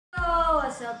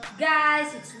what's up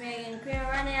guys? It's me again, Queen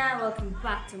Rania. Welcome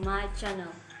back to my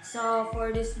channel. So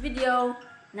for this video,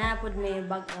 napod may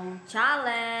bagong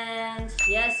challenge.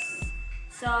 Yes.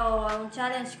 So ang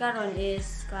challenge karon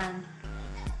is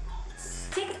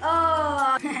stick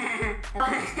o.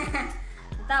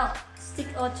 Ito,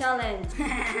 stick o challenge.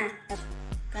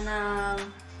 Kanang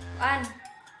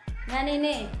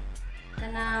nganini.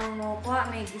 Kanang mo kuha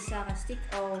may gisa ka stick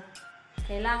o.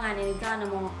 Kailangan ka na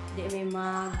mo di may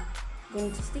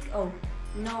gunit sa stick o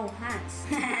no hands.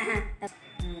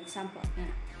 Example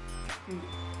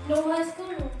no hands ko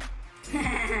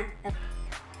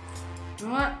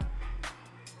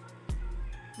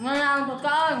nga ang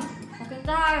pagkaan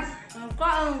makintar ang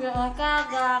pagkaan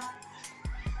kagak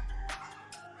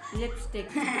lipstick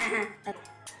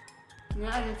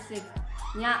nga lipstick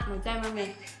nga magtay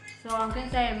mami so ang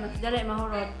kinsay mas dali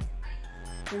mahurot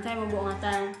kinsay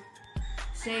mabuongatan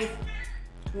safe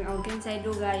ang kinsay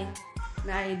dugay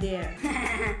na idea.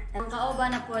 Ang kauban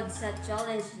na pod sa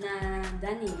challenge na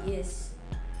Dani is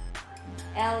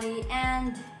Ellie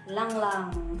and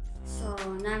Langlang. So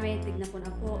namin tignan po na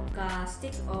po ka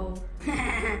stick o.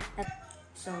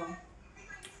 So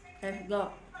let's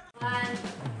go. One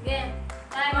game.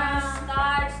 Timer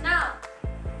starts now.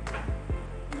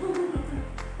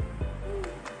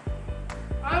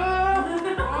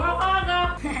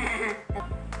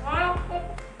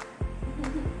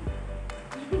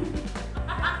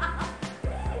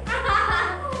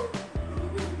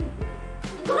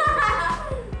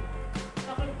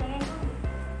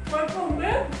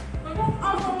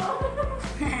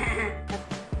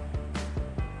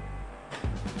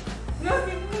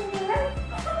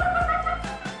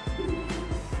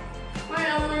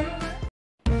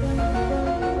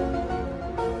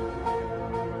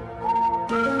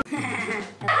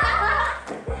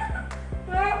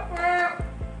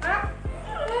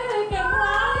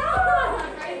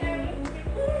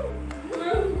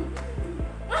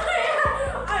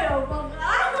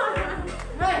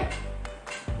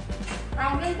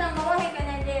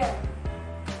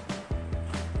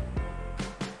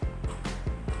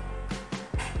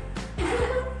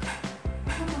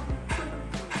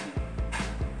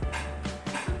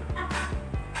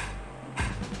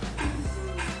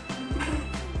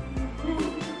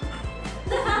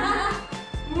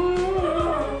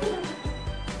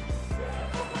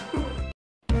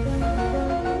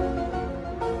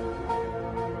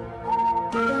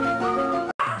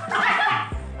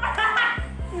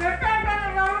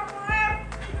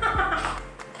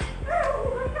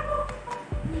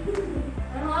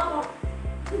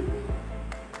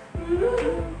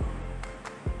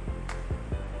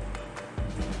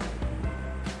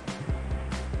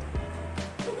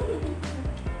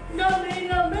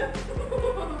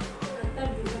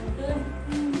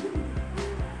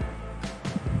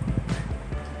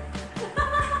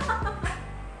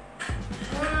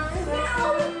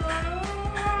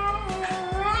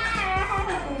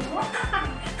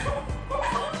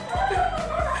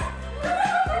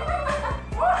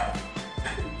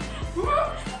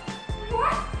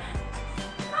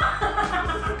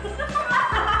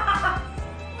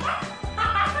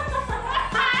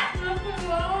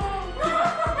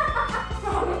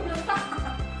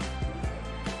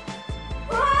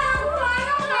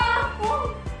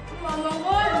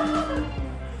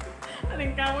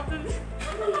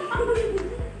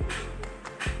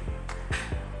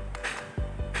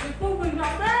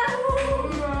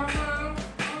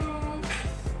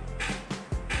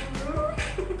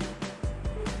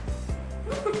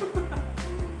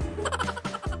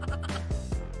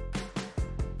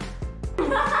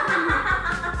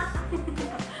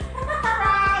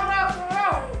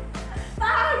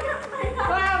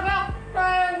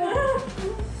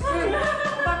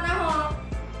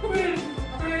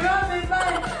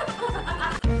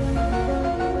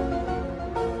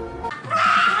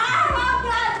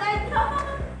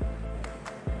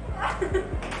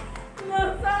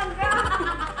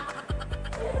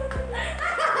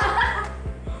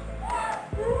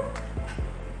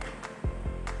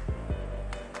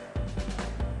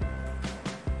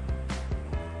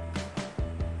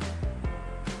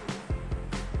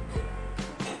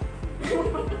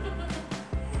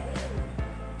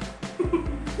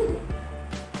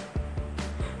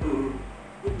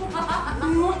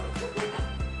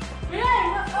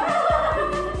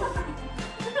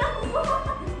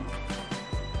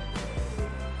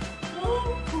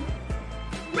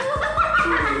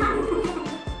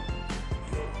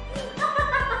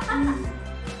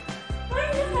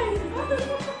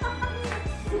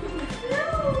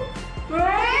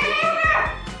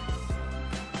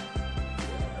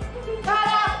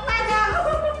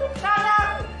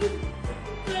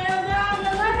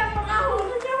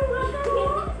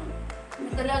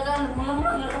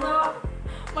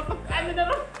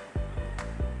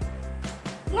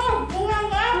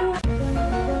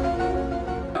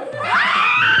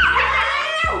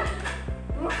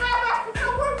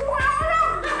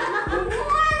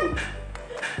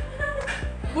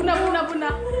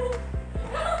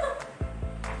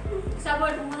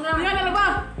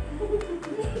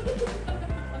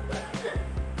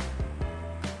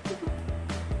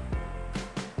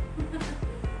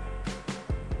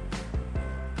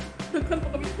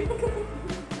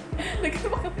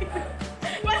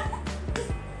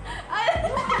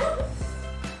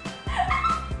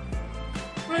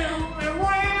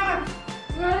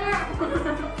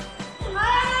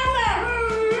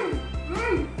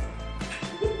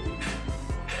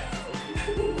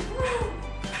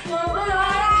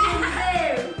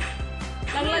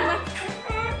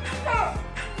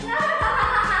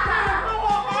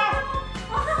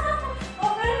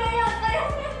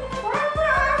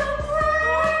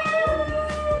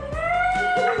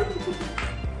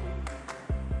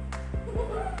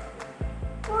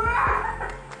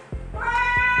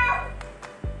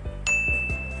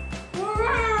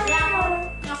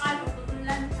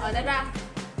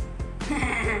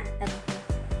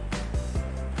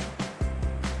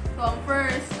 Ang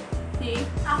first, si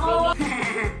Ako.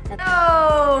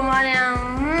 Oh, manang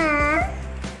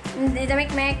hindi sa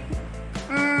Mikmek.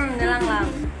 Nalang.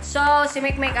 So, si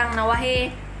Mikmek ang nawahi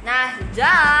na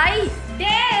Jai.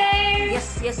 There!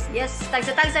 Yes. Tag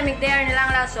sa Mikdare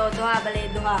nilang lang. So, duha, bali,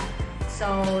 duha.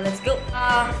 So, let's go.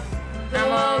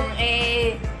 Namang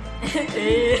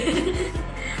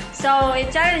So,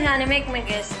 i-challenge na ni Mikmek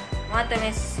is mga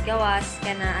tamis gawas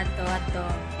ka na ato.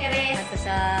 Teres. Ato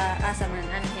sa asaman,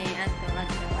 anhe,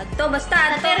 ato.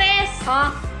 Basta, ato. Teres.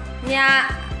 Nya,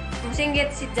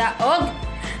 musinggit si Jaog.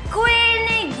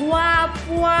 Queenie,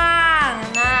 guwapwa.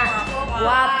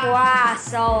 Guwapwa.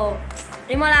 So,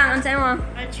 imo lang, ansay mo.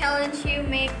 I'll challenge you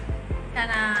make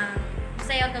kana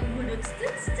sayaw kag bulot.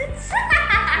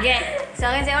 Okay, so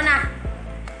akin sa'yo na.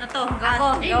 Ato,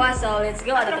 Ako, gawas. So, let's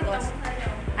go. Ato gawas.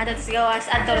 Ato sa gawas.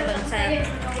 Ato sa'yo.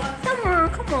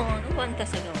 Come on. Uwan ka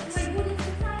sa gawas.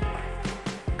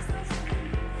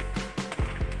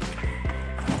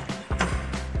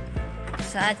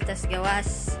 Sa atas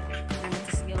gawas.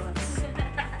 Atas gawas.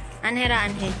 Anhe.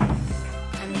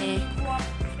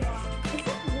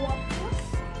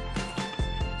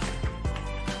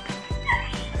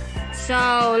 So,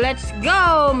 let's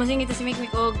go! Masing kita si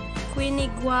Mikmik og Queenie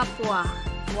Guapwa.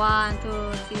 1,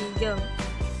 2, 3, go!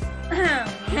 1,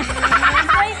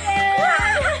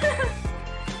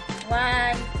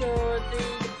 2,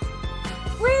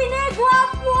 3. Queenie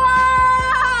Guapwa!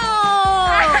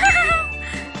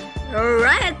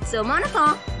 Alright! So, mana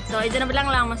to? So, ito na bilang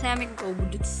lang. Masaya Mikmik og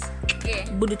buduts. Okay.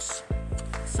 Buduts.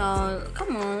 So,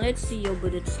 come on. Let's see your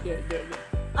buduts. Yeah.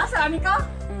 Asa kami ko?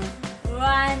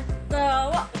 1, 2,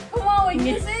 wow,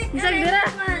 music! Sagdira!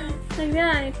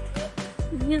 Yan.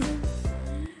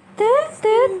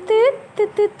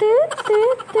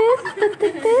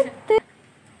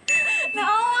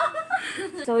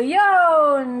 So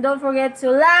yun! Don't forget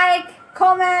to like,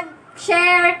 comment,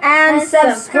 share, and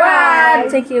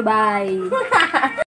subscribe! Thank you, bye!